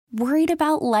Worried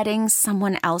about letting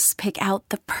someone else pick out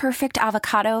the perfect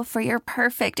avocado for your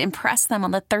perfect impress them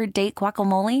on the third date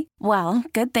guacamole? Well,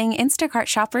 good thing Instacart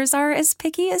shoppers are as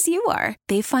picky as you are.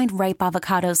 They find ripe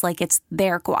avocados like it's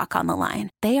their guac on the line.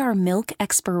 They are milk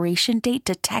expiration date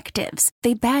detectives.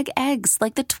 They bag eggs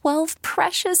like the 12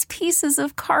 precious pieces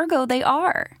of cargo they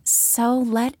are. So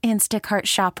let Instacart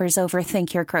shoppers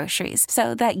overthink your groceries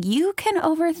so that you can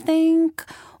overthink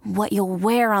what you'll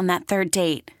wear on that third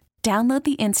date. Download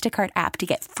the Instacart app to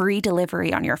get free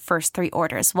delivery on your first 3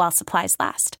 orders while supplies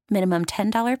last. Minimum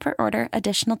 $10 per order.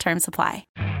 Additional terms apply.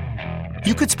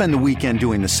 You could spend the weekend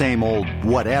doing the same old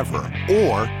whatever,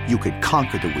 or you could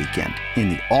conquer the weekend in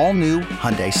the all-new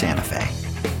Hyundai Santa Fe.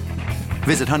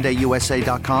 Visit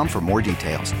HyundaiUSA.com for more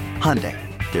details. Hyundai,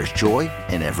 there's joy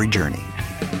in every journey.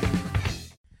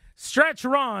 Stretch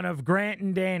run of Grant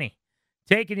and Danny,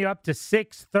 taking you up to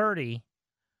 6:30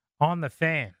 on the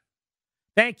Fan.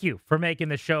 Thank you for making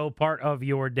the show part of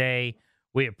your day.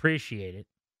 We appreciate it.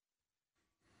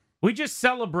 We just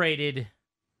celebrated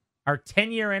our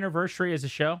 10-year anniversary as a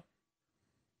show,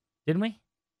 didn't we?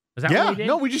 Was that what we did?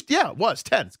 No, it was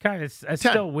 10. It's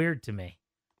still weird to me.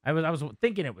 I was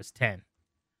thinking it was 10.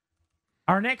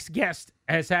 Our next guest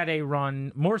has had a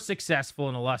run more successful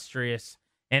and illustrious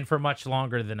and for much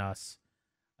longer than us.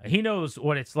 He knows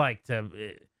what it's like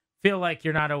to feel like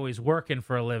you're not always working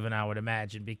for a living, I would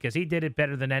imagine, because he did it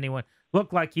better than anyone.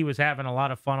 Looked like he was having a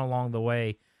lot of fun along the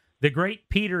way. The great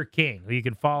Peter King, who you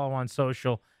can follow on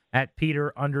social at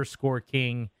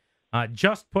Peter_King,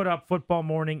 just put up Football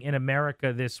Morning in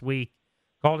America this week,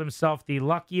 called himself the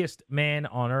luckiest man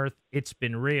on earth. It's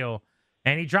been real.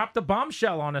 And he dropped a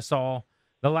bombshell on us all,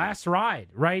 the last ride,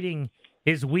 writing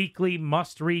his weekly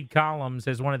must-read columns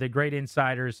as one of the great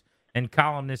insiders and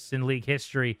columnists in league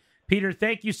history. Peter,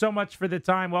 thank you so much for the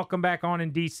time. Welcome back on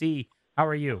in D.C. How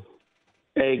are you?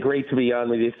 Hey, great to be on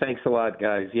with you. Thanks a lot,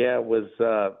 guys. Yeah,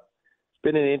 it's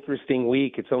been an interesting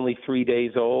week. It's only 3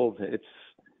 days old. It's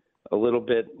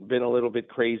been a little bit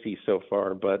crazy so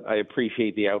far, but I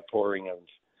appreciate the outpouring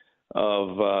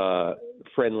of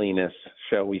friendliness,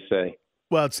 shall we say.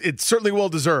 Well, it's certainly well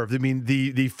deserved. I mean,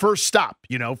 the first stop,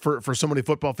 for so many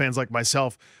football fans like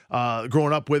myself,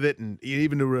 growing up with it, and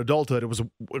even to adulthood, it was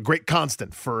a great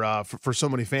constant for so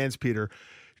many fans. Peter,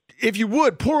 if you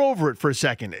would pour over it for a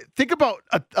second, think about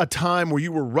a time where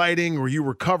you were writing or you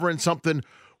were covering something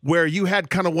where you had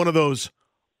kind of one of those,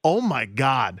 oh my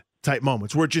God type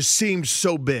moments where it just seemed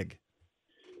so big.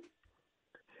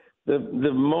 The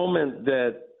moment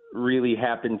that really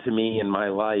happened to me in my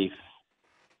life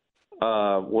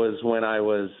was when I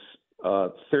was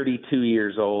 32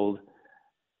 years old.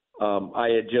 I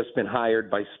had just been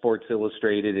hired by Sports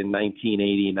Illustrated in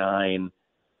 1989.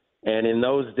 And in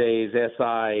those days,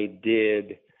 SI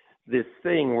did this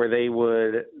thing where they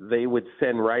would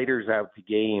send writers out to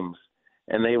games,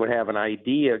 and they would have an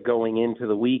idea going into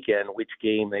the weekend which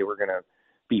game they were going to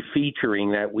be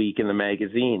featuring that week in the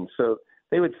magazine. So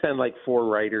they would send like 4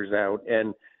 writers out,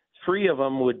 and 3 of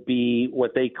them would be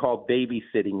what they called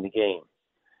babysitting the game.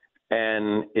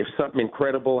 And if something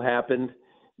incredible happened,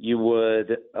 you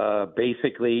would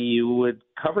you would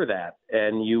cover that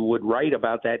and you would write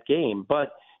about that game.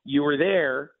 But you were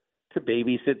there to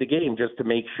babysit the game just to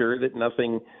make sure that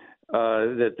nothing,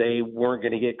 that they weren't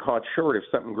going to get caught short if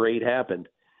something great happened.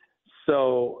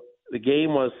 So the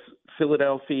game was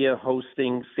Philadelphia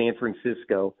hosting San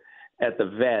Francisco at the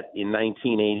Vet in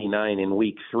 1989 in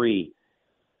week 3.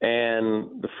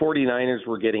 And the 49ers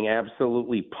were getting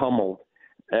absolutely pummeled.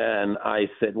 And I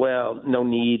said, well, no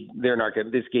need.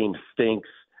 This game stinks.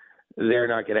 They're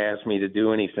not going to ask me to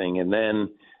do anything. And then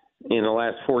in the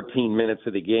last 14 minutes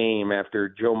of the game, after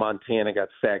Joe Montana got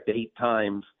sacked 8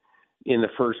 times in the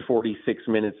first 46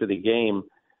 minutes of the game,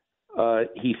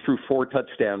 he threw 4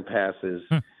 touchdown passes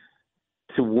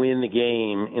to win the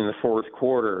game in the fourth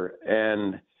quarter.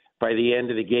 And by the end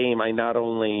of the game, I not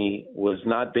only was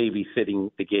not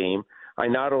babysitting the game, I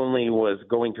not only was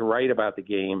going to write about the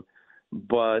game,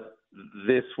 but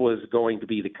this was going to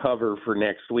be the cover for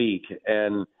next week.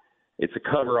 And it's a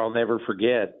cover I'll never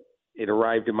forget. It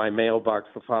arrived in my mailbox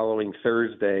the following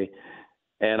Thursday,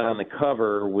 and on the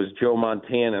cover was Joe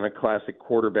Montana in a classic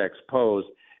quarterback's pose,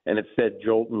 and it said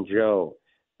Joltin' Joe.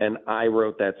 And I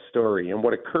wrote that story. And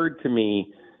what occurred to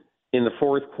me in the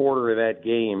fourth quarter of that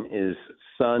game is,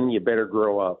 son, you better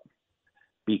grow up,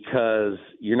 because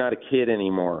you're not a kid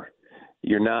anymore.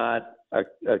 You're not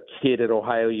a kid at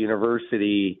Ohio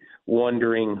University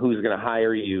wondering who's going to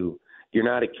hire you. You're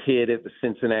not a kid at the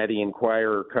Cincinnati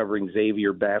Enquirer covering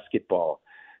Xavier basketball.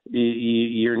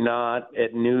 You're not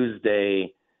at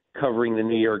Newsday covering the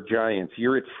New York Giants.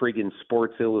 You're at friggin'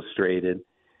 Sports Illustrated,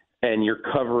 and you're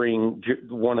covering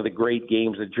one of the great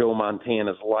games of Joe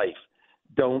Montana's life.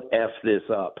 Don't F this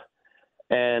up.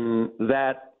 And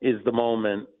that is the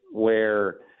moment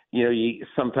where,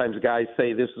 sometimes guys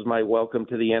say, this is my welcome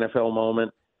to the NFL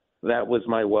moment. That was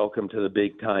my welcome to the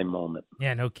big time moment.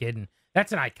 Yeah, no kidding.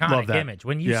 That's an iconic image.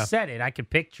 When you said it, I could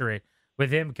picture it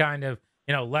with him kind of,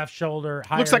 left shoulder.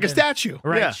 Looks like a statue.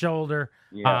 Right shoulder.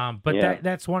 Yeah.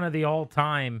 That's one of the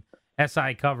all-time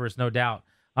SI covers, no doubt.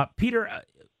 Peter,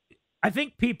 I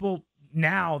think people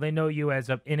now, they know you as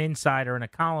an insider and a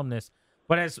columnist,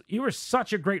 but as you were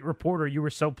such a great reporter, you were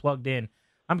so plugged in.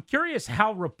 I'm curious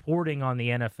how reporting on the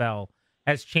NFL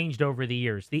has changed over the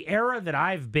years. The era that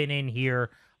I've been in here,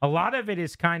 a lot of it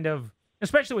is kind of,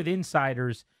 especially with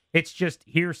insiders, it's just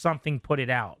here's something, put it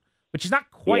out, which is not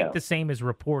quite the same as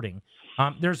reporting.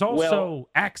 There's also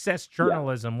access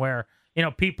journalism where,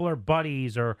 people are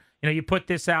buddies or, you put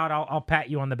this out, I'll pat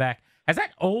you on the back. Has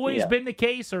that always been the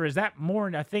case, or is that more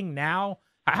a thing now?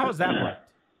 How has that worked?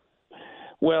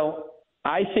 Well,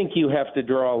 I think you have to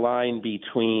draw a line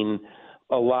between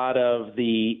a lot of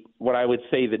what I would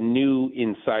say the new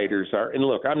insiders are. And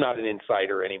look, I'm not an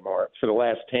insider anymore. For the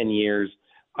last 10 years,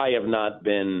 I have not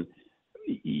been,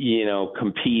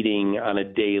 competing on a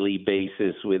daily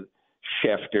basis with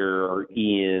Schefter or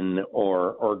Ian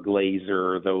or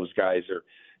Glazer, or those guys are,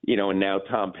 and now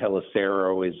Tom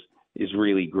Pelissero is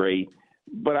really great.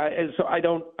 But I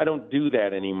don't do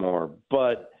that anymore.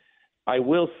 But I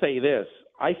will say this.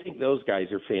 I think those guys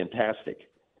are fantastic.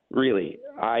 Really.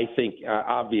 I think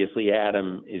obviously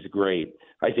Adam is great.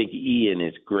 I think Ian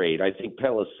is great. I think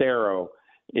Pelissero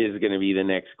is going to be the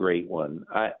next great one.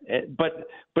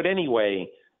 But anyway,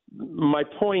 my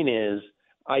point is,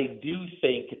 I do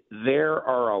think there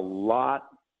are a lot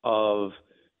of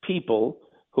people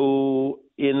who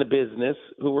in the business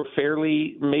who are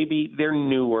maybe they're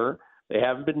newer. They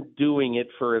haven't been doing it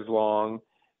for as long,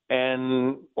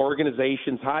 and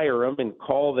organizations hire them and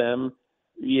call them,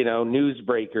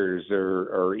 newsbreakers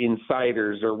or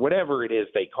insiders or whatever it is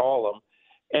they call them.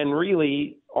 And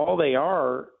really all they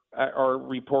are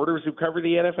reporters who cover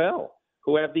the NFL,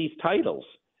 who have these titles.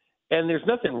 And there's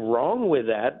nothing wrong with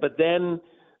that, but then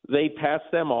they pass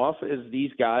them off as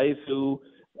these guys who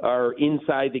are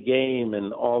inside the game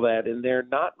and all that, and they're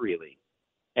not really.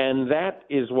 And that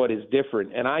is what is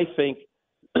different. And I think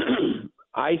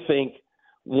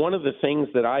one of the things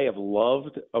that I have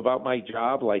loved about my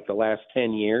job, like the last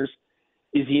 10 years,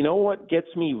 is what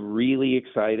gets me really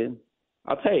excited?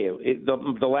 I'll tell you,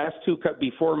 the last two,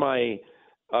 before my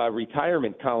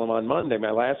retirement column on Monday,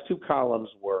 my last two columns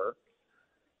were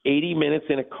 80 minutes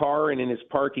in a car and in his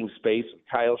parking space with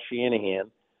Kyle Shanahan,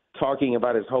 talking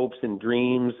about his hopes and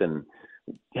dreams and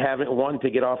wanting to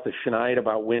get off the schneid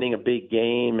about winning a big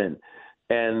game and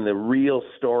the real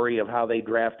story of how they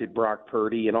drafted Brock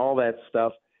Purdy and all that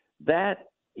stuff. That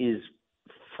is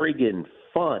friggin'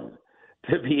 fun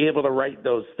to be able to write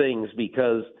those things,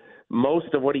 because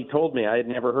most of what he told me I had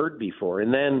never heard before.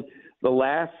 And then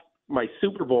my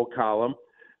Super Bowl column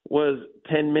was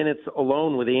 10 minutes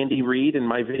alone with Andy Reid and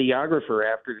my videographer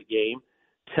after the game,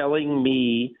 telling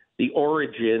me the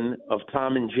origin of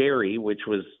Tom and Jerry, which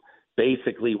was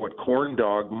basically what Corn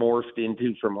Dog morphed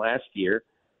into from last year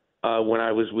when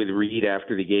I was with Reid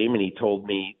after the game, and he told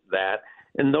me that.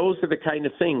 And those are the kind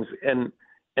of things. And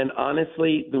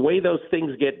honestly, the way those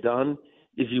things get done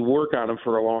is you work on them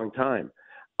for a long time.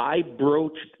 I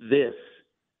broached this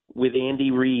with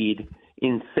Andy Reid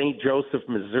in St. Joseph,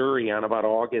 Missouri on about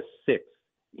August 6th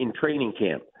in training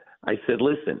camp. I said,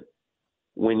 listen,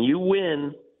 when you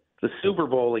win the Super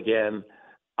Bowl again,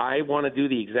 I want to do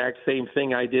the exact same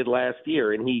thing I did last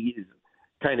year. And he's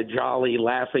kind of jolly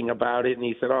laughing about it. And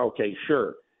he said, oh, okay,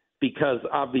 sure. Because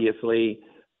obviously,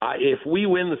 if we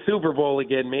win the Super Bowl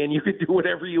again, man, you can do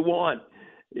whatever you want,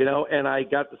 and I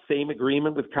got the same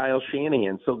agreement with Kyle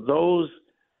Shanahan. So those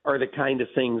are the kind of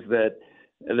things that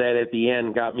at the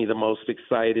end got me the most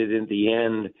excited. In the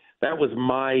end, that was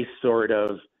my sort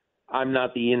of, I'm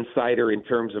not the insider in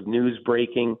terms of news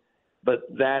breaking, but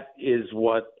that is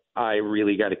what I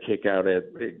really got a kick out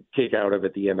of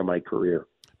at the end of my career.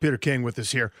 Peter King with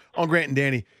us here on Grant and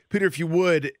Danny. Peter, if you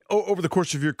would, over the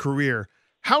course of your career,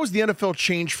 how has the NFL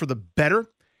changed for the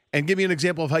better? And give me an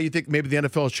example of how you think maybe the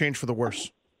NFL has changed for the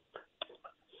worse.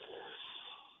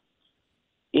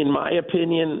 In my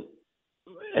opinion,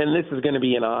 and this is going to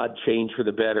be an odd change for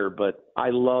the better, but I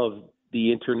love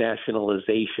the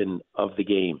internationalization of the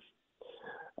game.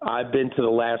 I've been to the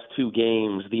last two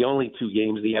games, the only two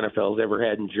games the NFL has ever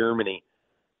had in Germany.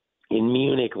 In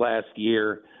Munich last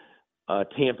year,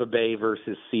 Tampa Bay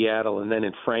versus Seattle, and then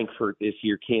in Frankfurt this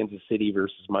year, Kansas City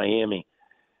versus Miami.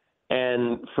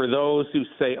 And for those who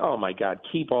say, oh, my God,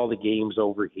 keep all the games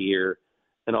over here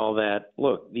and all that,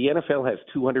 look, the NFL has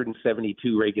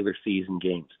 272 regular season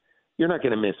games. You're not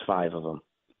going to miss 5 of them.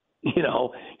 You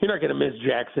know, you're not going to miss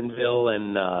Jacksonville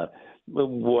and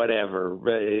whatever,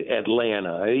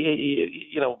 Atlanta.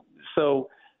 You know, so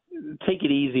take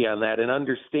it easy on that and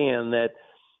understand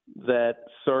that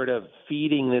sort of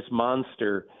feeding this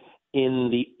monster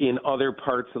in other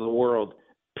parts of the world,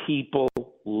 people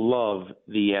love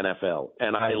the NFL.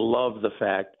 And I love the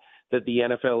fact that the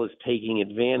NFL is taking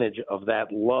advantage of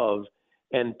that love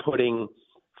and putting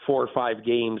 4 or 5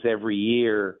 games every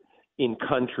year in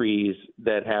countries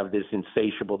that have this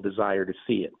insatiable desire to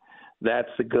see it. That's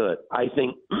the good. I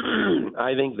think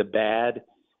the bad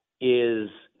is,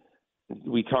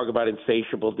 we talk about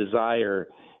insatiable desire,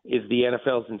 is the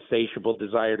NFL's insatiable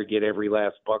desire to get every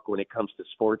last buck when it comes to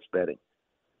sports betting.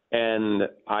 And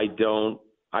I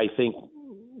think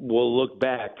we'll look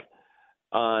back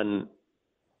on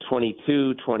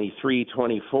 22, 23,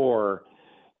 24,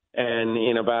 and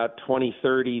in about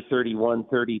 2030, 31,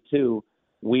 32,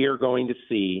 we are going to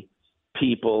see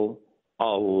a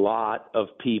lot of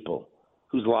people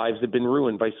whose lives have been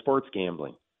ruined by sports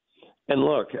gambling. And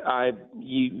look, I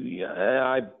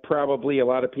probably, a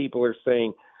lot of people are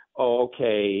saying, oh,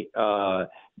 okay,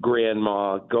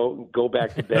 grandma, go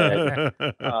back to bed.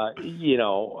 You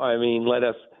know, I mean, let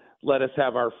us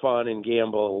have our fun and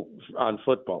gamble on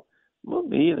football. Well,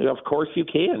 of course you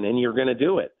can, and you're going to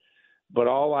do it. But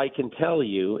all I can tell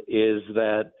you is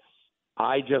that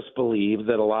I just believe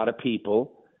that a lot of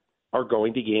people are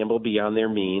going to gamble beyond their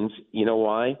means. You know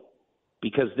why?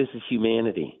 Because this is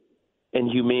humanity. And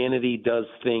humanity does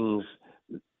things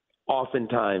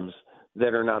oftentimes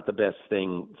that are not the best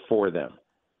thing for them.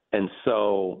 And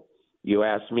so you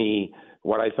asked me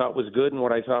what I thought was good and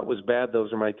what I thought was bad.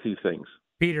 Those are my 2 things.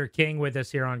 Peter King with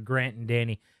us here on Grant and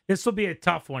Danny. This will be a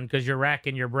tough one because you're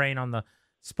racking your brain on the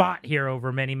spot here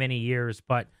over many, many years.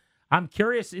 But I'm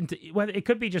curious into whether it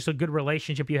could be just a good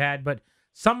relationship you had, but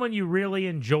someone you really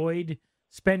enjoyed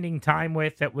spending time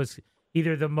with that was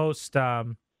either the most,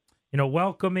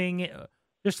 welcoming,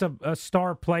 just a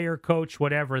star player, coach,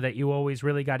 whatever, that you always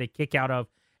really got a kick out of.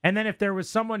 And then if there was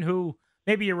someone who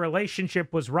maybe your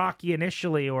relationship was rocky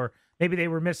initially, or maybe they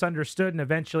were misunderstood and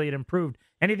eventually it improved,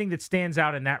 anything that stands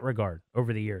out in that regard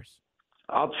over the years?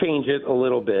 I'll change it a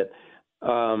little bit.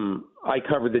 I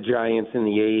covered the Giants in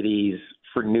the 80s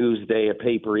for Newsday, a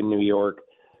paper in New York.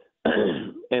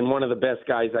 And one of the best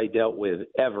guys I dealt with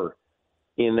ever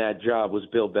in that job was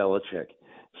Bill Belichick.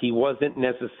 He wasn't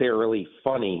necessarily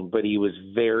funny, but he was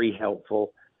very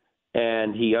helpful.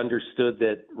 And he understood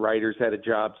that writers had a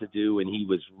job to do, and he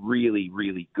was really,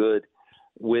 really good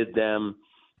with them.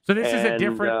 So this is a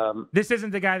different. This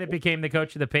isn't the guy that became the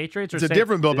coach of the Patriots. Or it's a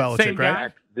different Bill Belichick,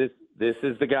 right? This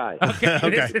is the guy. Okay,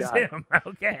 this is him.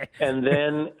 Okay. And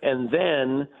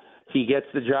then he gets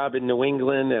the job in New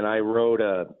England, and I wrote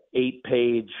a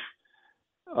 8-page,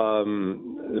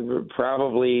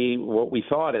 probably what we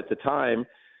thought at the time,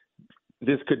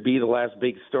 this could be the last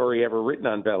big story ever written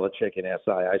on Belichick and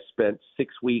SI. I spent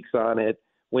 6 weeks on it,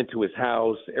 went to his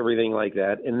house, everything like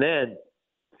that. And then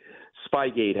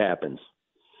Spygate happens.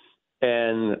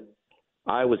 And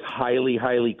I was highly,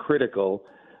 highly critical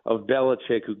of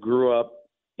Belichick, who grew up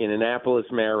in Annapolis,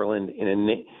 Maryland,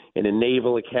 in a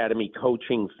Naval Academy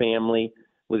coaching family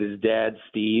with his dad,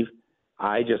 Steve.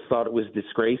 I just thought it was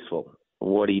disgraceful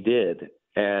what he did.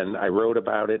 And I wrote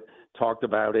about it, talked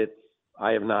about it.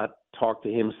 I have not talked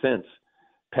to him since.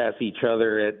 Pass each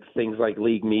other at things like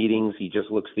league meetings. He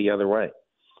just looks the other way.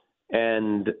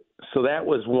 And so that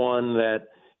was one that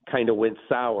kind of went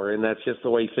sour, and that's just the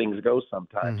way things go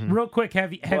sometimes. Mm-hmm. Real quick,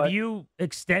 have you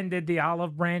extended the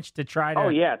olive branch to try to? Oh,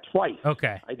 yeah, twice.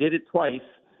 Okay. I did it twice,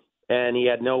 and he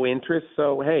had no interest,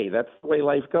 so, hey, that's the way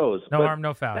life goes. No harm,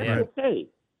 no foul. That's yeah. okay.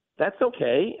 That's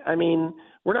okay. I mean,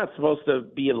 we're not supposed to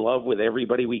be in love with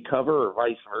everybody we cover or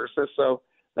vice versa, so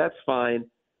that's fine.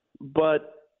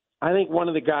 But I think one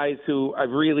of the guys who I've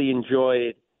really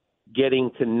enjoyed getting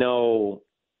to know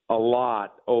a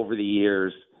lot over the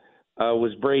years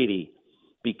was Brady,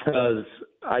 because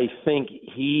I think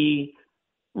he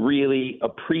really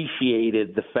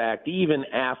appreciated the fact, even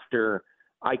after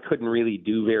I couldn't really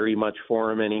do very much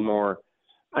for him anymore.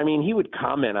 I mean, he would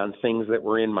comment on things that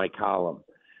were in my column.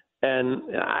 And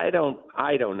I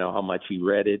don't know how much he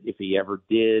read it, if he ever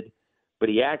did, but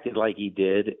he acted like he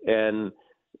did. And,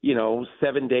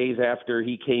 7 days after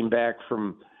he came back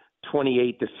from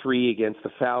 28-3 against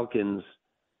the Falcons,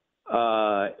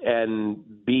 and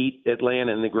beat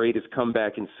Atlanta in the greatest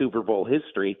comeback in Super Bowl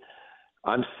history,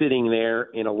 I'm sitting there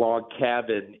in a log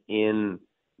cabin in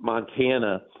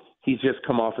Montana he's just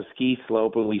come off a ski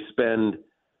slope, and we spend,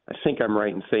 I think I'm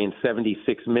right in saying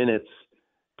 76 minutes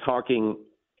talking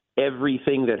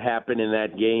everything that happened in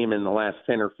that game in the last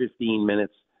 10 or 15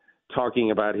 minutes,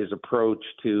 talking about his approach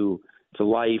to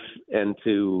life and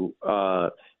to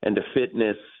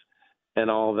fitness and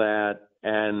all that.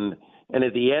 And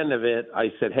at the end of it,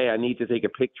 I said, hey, I need to take a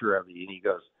picture of you. And he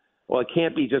goes, well, it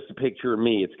can't be just a picture of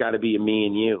me. It's got to be a me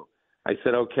and you. I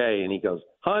said, okay. And he goes,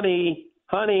 honey.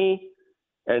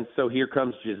 And so here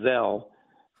comes Giselle.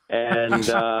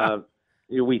 And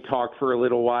we talked for a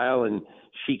little while, and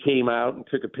she came out and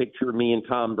took a picture of me and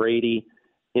Tom Brady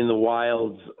in the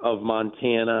wilds of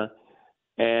Montana.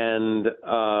 And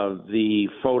the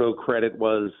photo credit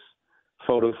was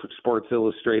photo for Sports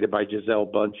Illustrated by Giselle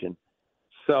Bundchen.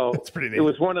 So it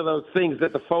was one of those things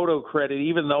that the photo credit,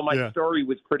 even though my story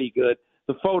was pretty good,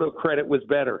 the photo credit was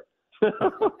better.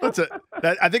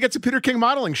 I think it's a Peter King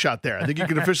modeling shot there. I think you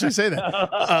can officially say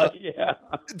that. Yeah.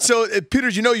 So,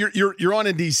 Peters, you're on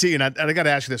in DC, and I got to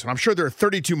ask you this one. I'm sure there are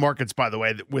 32 markets, by the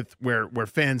way, where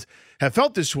fans have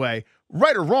felt this way,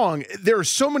 right or wrong. There are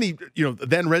so many,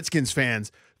 then Redskins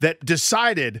fans that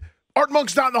decided Art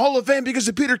Monk's not in the Hall of Fame because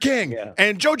of Peter King,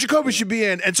 and Joe Jacoby should be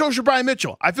in, and so should Brian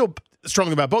Mitchell. I feel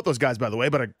strongly about both those guys, by the way,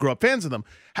 but I grew up fans of them.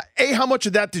 How much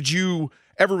of that did you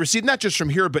ever received, not just from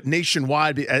here, but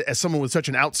nationwide, as someone with such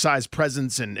an outsized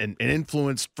presence and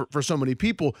influence for so many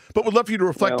people, but would love for you to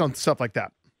reflect on stuff like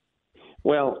that.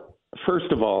 Well,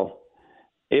 first of all,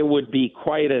 it would be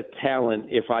quite a talent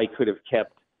if I could have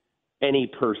kept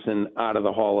any person out of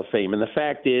the Hall of Fame. And the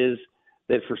fact is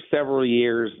that for several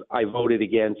years, I voted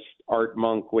against Art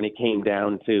Monk when it came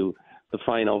down to the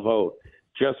final vote,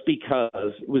 just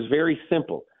because it was very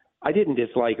simple. I didn't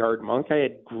dislike Art Monk. I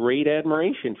had great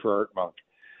admiration for Art Monk.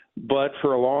 But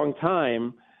for a long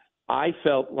time, I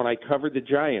felt when I covered the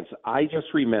Giants, I just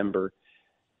remember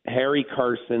Harry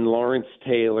Carson, Lawrence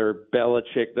Taylor,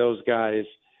 Belichick, those guys.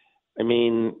 I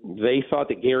mean, they thought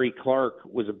that Gary Clark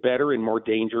was a better and more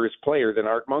dangerous player than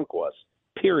Art Monk was,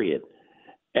 period.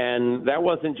 And that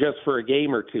wasn't just for a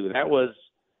game or two. That was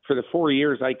for the 4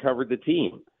 years I covered the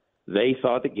team. They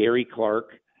thought that Gary Clark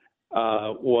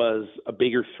was a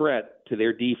bigger threat to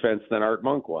their defense than Art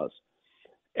Monk was.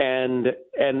 And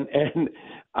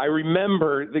I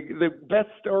remember the best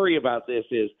story about this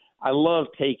is I love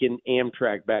taking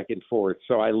Amtrak back and forth.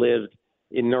 So I lived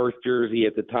in North Jersey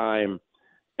at the time.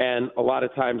 And a lot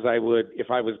of times I would,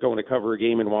 if I was going to cover a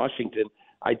game in Washington,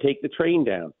 I'd take the train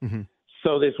down. Mm-hmm.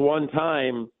 So this one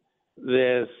time,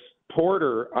 this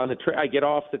porter on the train, I get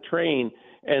off the train,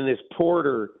 and this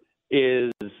porter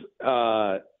is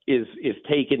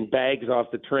taking bags off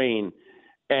the train,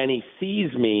 and he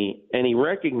sees me and he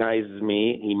recognizes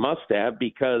me. He must have,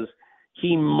 because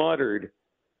he muttered,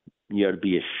 "You ought to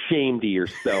be ashamed of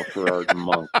yourself for Art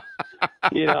Monk."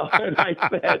 And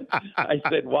I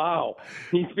said, wow,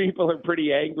 these people are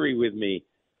pretty angry with me.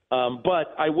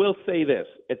 But I will say this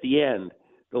at the end,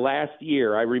 the last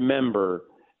year, I remember,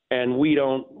 and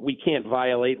we can't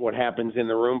violate what happens in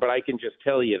the room, but I can just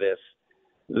tell you this,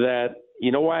 that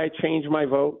you know why I changed my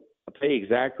vote? I'll tell you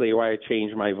exactly why I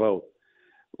changed my vote.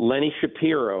 Lenny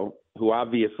Shapiro, who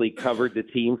obviously covered the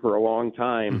team for a long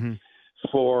time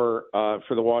for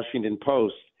the Washington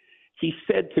Post, he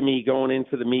said to me going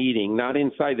into the meeting, not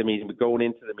inside the meeting, but going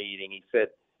into the meeting, he said,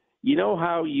 you know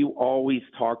how you always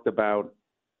talked about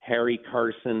Harry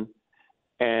Carson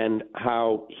and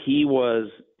how he was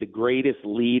the greatest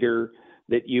leader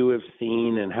that you have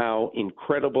seen and how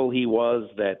incredible he was,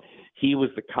 that he was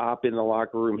the cop in the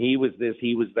locker room, he was this,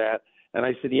 he was that. And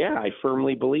I said, yeah, I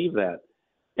firmly believe that.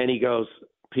 And he goes,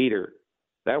 Peter,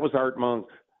 that was Art Monk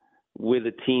with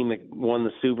a team that won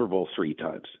the Super Bowl 3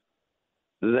 times.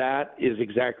 That is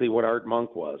exactly what Art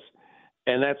Monk was.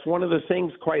 And that's one of the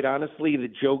things, quite honestly,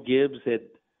 that Joe Gibbs had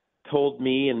told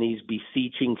me in these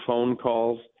beseeching phone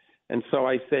calls. And so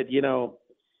I said,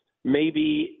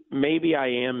 maybe I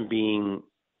am being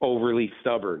overly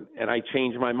stubborn. And I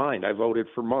changed my mind. I voted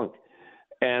for Monk.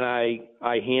 And I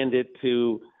hand it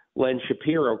to Len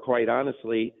Shapiro, quite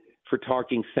honestly, for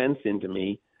talking sense into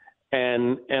me.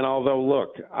 And although,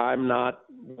 look, I'm not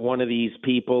one of these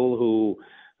people who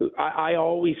I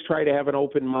always try to have an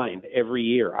open mind every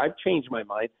year. I've changed my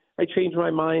mind. I changed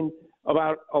my mind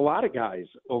about a lot of guys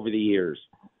over the years.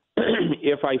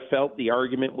 If I felt the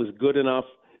argument was good enough,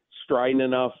 strident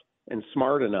enough, and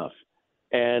smart enough.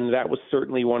 And that was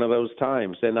certainly one of those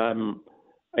times. And I'm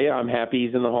happy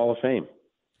he's in the Hall of Fame.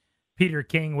 Peter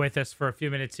King with us for a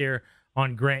few minutes here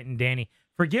on Grant and Danny.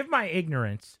 Forgive my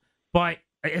ignorance, but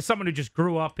as someone who just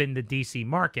grew up in the D.C.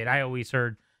 market, I always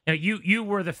heard You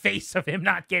were the face of him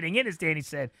not getting in, as Danny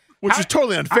said. Which is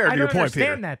totally unfair to your point, Peter. I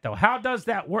don't understand that, though. How does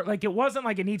that work? Like, it wasn't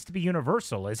like it needs to be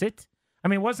universal, is it? I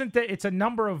mean, wasn't that it's a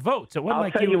number of votes? It wasn't I'll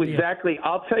like tell you exactly.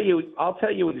 I'll tell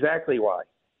you exactly why.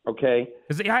 Okay?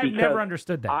 Because I've never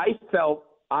understood that. I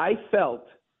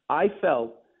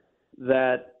felt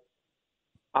that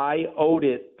I owed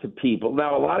it to people.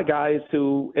 Now, a lot of guys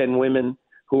and women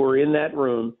who were in that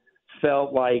room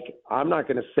felt like I'm not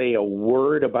going to say a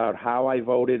word about how I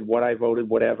voted, what I voted,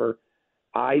 whatever.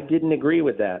 I didn't agree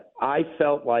with that. I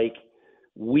felt like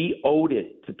we owed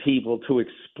it to people to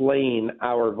explain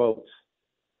our votes.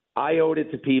 I owed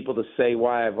it to people to say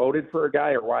why I voted for a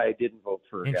guy or why I didn't vote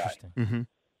for a guy. Interesting. Mm-hmm.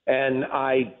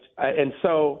 And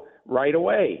so right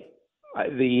away,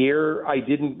 the year I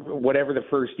didn't, whatever the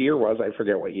first year was, I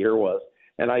forget what year it was,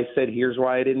 and I said, here's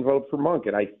why I didn't vote for Monk.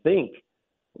 And I think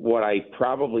what I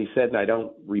probably said, and I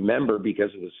don't remember because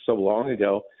it was so long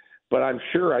ago, but I'm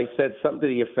sure I said something to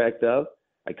the effect of,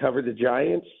 I covered the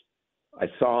Giants. I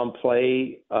saw them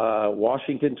play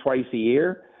Washington twice a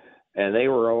year, and they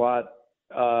were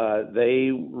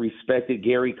they respected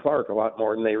Gary Clark a lot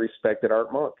more than they respected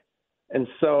Art Monk. And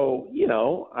so,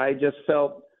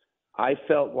 I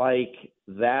felt like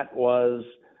that was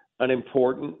an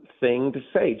important thing to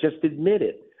say. Just admit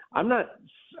it. I'm not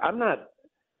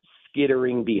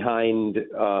skittering behind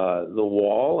the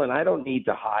wall, and I don't need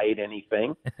to hide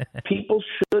anything. People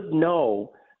should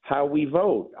know how we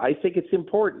vote. I think it's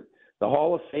important. The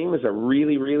Hall of Fame is a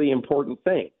really, really important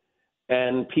thing,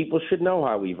 and people should know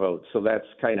how we vote. So that's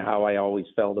kind of how I always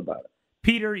felt about it.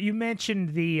 Peter, you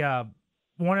mentioned the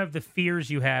one of the fears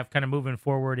you have kind of moving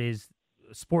forward is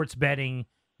sports betting,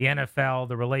 the NFL,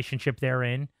 the relationship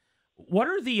therein. What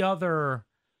are the other,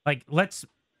 let's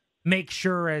make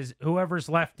sure as whoever's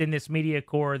left in this media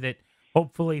corps that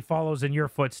hopefully follows in your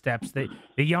footsteps, that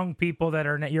the young people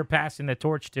that you're passing the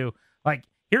torch to,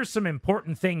 here's some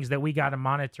important things that we got to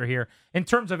monitor here in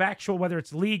terms of actual, whether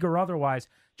it's league or otherwise,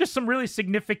 just some really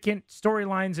significant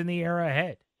storylines in the era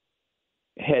ahead.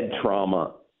 Head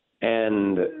trauma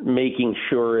and making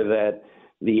sure that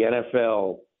the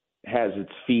NFL has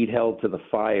its feet held to the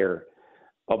fire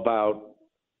about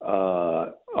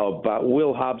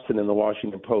Will Hobson in the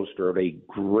Washington Post wrote a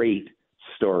great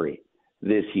story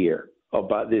this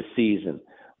season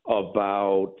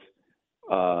about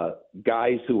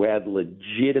guys who had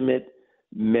legitimate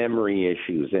memory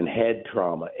issues and head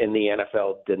trauma, and the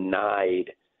NFL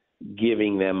denied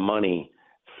giving them money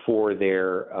for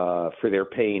their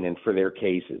pain and for their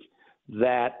cases.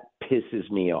 That pisses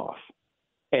me off,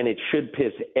 and it should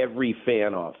piss every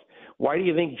fan off. Why do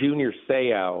you think Junior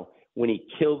Seau, when he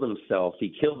killed himself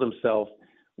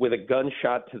with a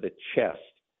gunshot to the chest,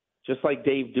 just like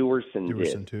Dave Duerson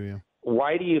did? Too, yeah.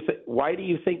 Why do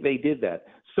you think they did that?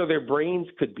 So their brains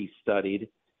could be studied,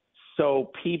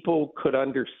 so people could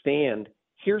understand,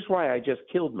 here's why I just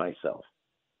killed myself,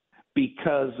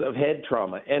 because of head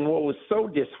trauma. And what was so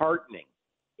disheartening,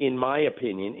 in my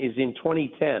opinion, is in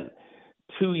 2010,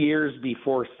 2 years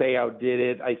before Seau did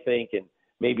it, I think, and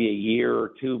maybe a year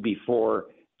or two before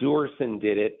Duerson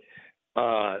did it,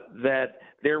 that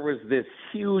there was this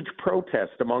huge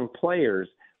protest among players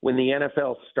when the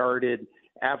NFL started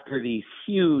after these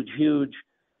huge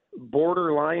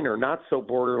borderline or not so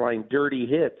borderline dirty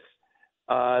hits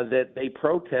that they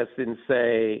protest and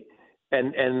say,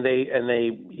 and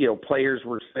they players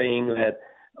were saying that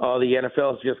the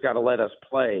NFL's just got to let us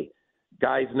play.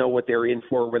 Guys know what they're in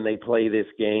for when they play this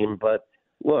game. But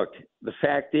look, the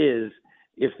fact is,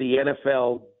 if the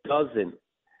NFL doesn't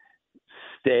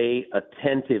stay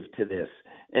attentive to this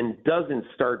and doesn't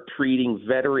start treating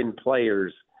veteran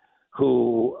players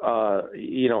who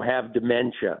have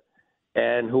dementia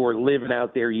and who are living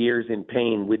out their years in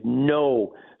pain with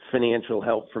no financial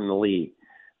help from the league,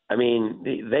 I mean,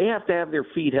 they have to have their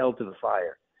feet held to the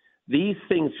fire. These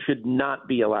things should not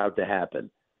be allowed to happen,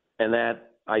 and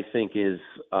that, I think, is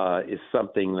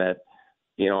something that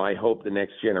I hope the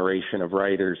next generation of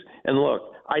writers. And look,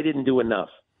 I didn't do enough.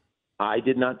 I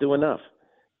did not do enough,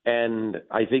 and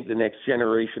I think the next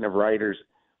generation of writers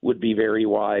would be very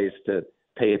wise to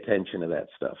pay attention to that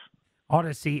stuff.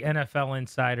 Odyssey NFL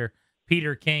insider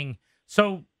Peter King.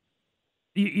 So,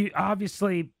 you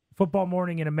obviously, Football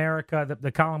Morning in America,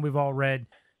 the column we've all read,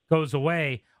 goes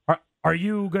away. Are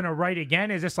you going to write again?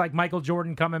 Is this like Michael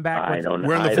Jordan coming back? I don't know.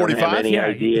 We're in the 45? I don't have any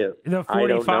idea. The 45? I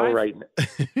don't know right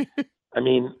now. I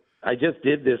mean, I just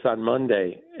did this on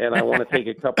Monday, and I want to take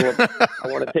a couple of I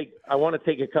want to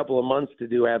take a couple of months to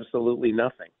do absolutely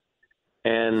nothing.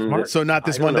 And Smart. So not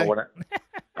this Monday.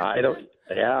 I don't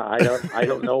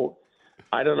know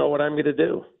what I'm going to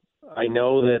do. I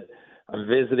know that I'm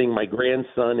visiting my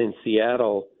grandson in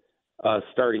Seattle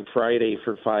starting Friday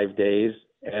for 5 days,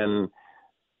 and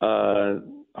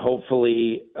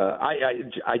hopefully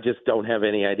I just don't have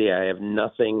any idea. I have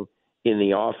nothing in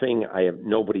the offing.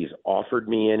 Nobody's offered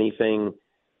me anything.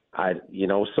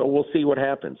 So we'll see what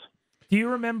happens. Do you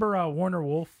remember Warner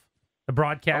Wolf, the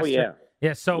broadcaster? Oh yeah.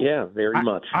 Yeah, so yeah, very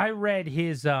much. I read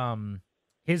his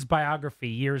biography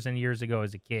years and years ago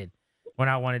as a kid when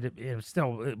I wanted to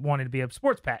be a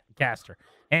sportscaster.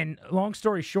 And long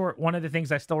story short, one of the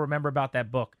things I still remember about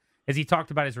that book is he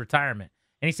talked about his retirement.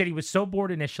 And he said he was so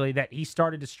bored initially that he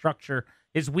started to structure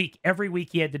his week. Every week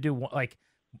he had to do, like,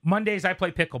 Mondays I play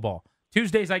pickleball.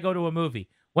 Tuesdays I go to a movie.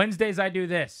 Wednesdays I do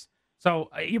this. So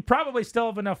you probably still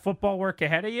have enough football work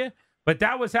ahead of you, but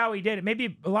that was how he did it.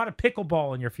 Maybe a lot of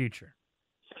pickleball in your future.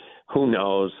 Who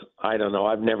knows? I don't know.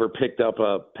 I've never picked up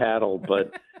a paddle,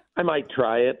 but I might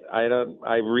try it. I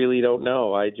really don't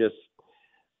know.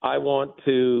 I want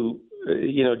to,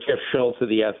 Jeff Schultz of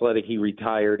The Athletic, he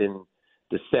retired in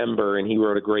December and he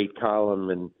wrote a great column,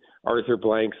 and Arthur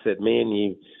Blank said, man,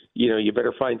 you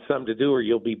better find something to do or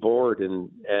you'll be bored. And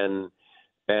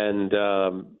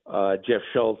Jeff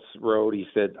Schultz wrote, he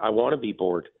said, I want to be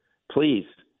bored. Please.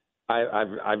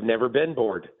 I've never been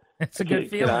bored. It's a good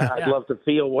feeling. I'd love to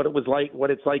feel what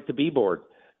it's like to be bored.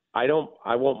 I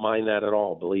won't mind that at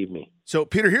all, believe me. So,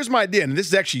 Peter, here's my idea, and this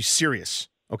is actually serious,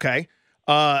 okay?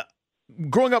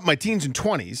 Growing up in my teens and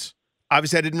 20s,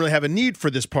 obviously I didn't really have a need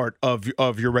for this part of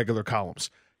your regular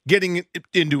columns. Getting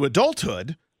into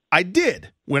adulthood, I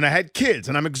did when I had kids,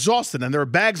 and I'm exhausted, and there are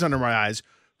bags under my eyes.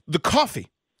 The coffee.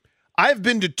 I've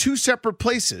been to 2 separate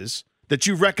places that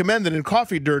you've recommended in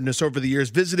Coffee Dirtiness over the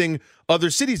years, visiting other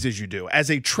cities as you do. As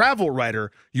a travel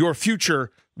writer, your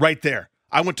future right there.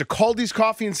 I went to Caldy's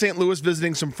Coffee in St. Louis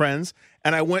visiting some friends,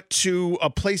 and I went to a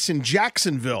place in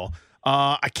Jacksonville.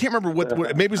 I can't remember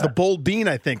what maybe it was the Bold Bean,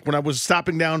 I think, when I was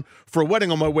stopping down for a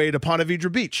wedding on my way to Ponte Vedra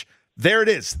Beach. There it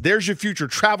is. There's your future,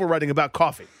 travel writing about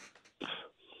coffee.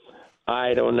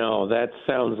 I don't know. That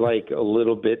sounds like a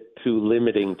little bit too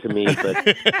limiting to me, but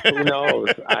who knows?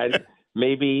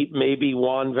 Maybe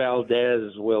Juan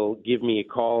Valdez will give me a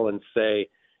call and say,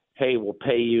 hey, we'll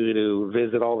pay you to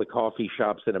visit all the coffee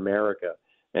shops in America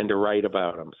and to write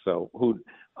about them. So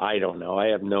I don't know. I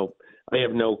have no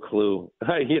clue.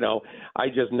 I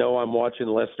just know I'm watching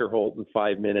Lester Holt in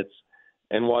 5 minutes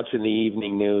and watching the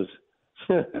evening news.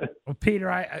 Well,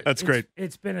 Peter, that's great.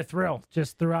 It's been a thrill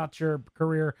just throughout your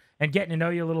career and getting to know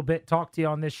you a little bit, talk to you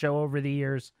on this show over the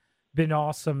years. Been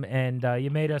awesome, and you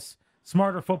made us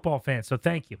smarter football fans, so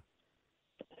thank you.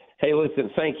 Hey, listen,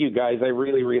 thank you, guys. I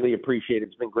really, really appreciate it.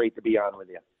 It's been great to be on with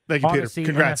you. Thank you, Peter.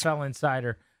 Congrats. NFL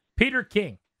Insider Peter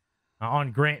King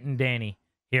on Grant and Danny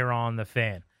here on The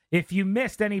Fan. If you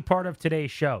missed any part of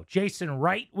today's show, Jason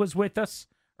Wright was with us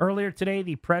earlier today,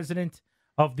 the president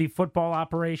of the football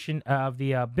operation, of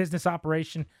the business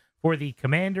operation for the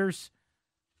Commanders.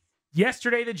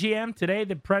 Yesterday, the GM. Today,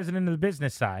 the president of the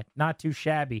business side. Not too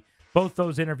shabby. Both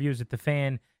those interviews at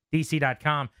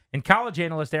thefandc.com. And college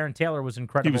analyst Aaron Taylor was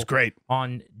incredible. He was great.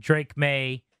 On Drake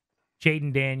May,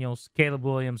 Jaden Daniels, Caleb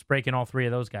Williams, breaking all 3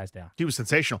 of those guys down. He was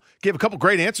sensational. Gave a couple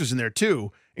great answers in there,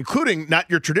 too, including not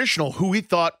your traditional who he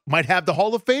thought might have the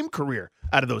Hall of Fame career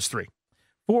out of those 3.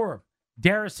 For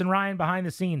Darius and Ryan behind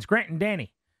the scenes, Grant and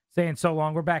Danny saying so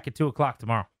long. We're back at 2 o'clock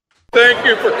tomorrow. Thank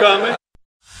you for coming.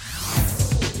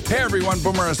 Hey everyone,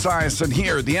 Boomer Esiason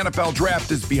here. The NFL Draft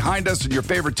is behind us and your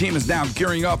favorite team is now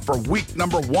gearing up for week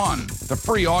number 1. The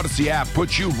free Odyssey app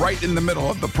puts you right in the middle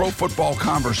of the pro football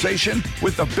conversation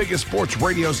with the biggest sports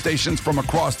radio stations from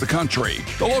across the country.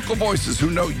 The local voices who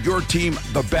know your team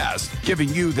the best, giving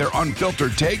you their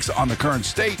unfiltered takes on the current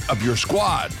state of your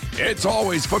squad. It's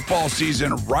always football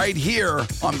season right here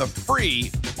on the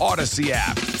free Odyssey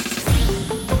app.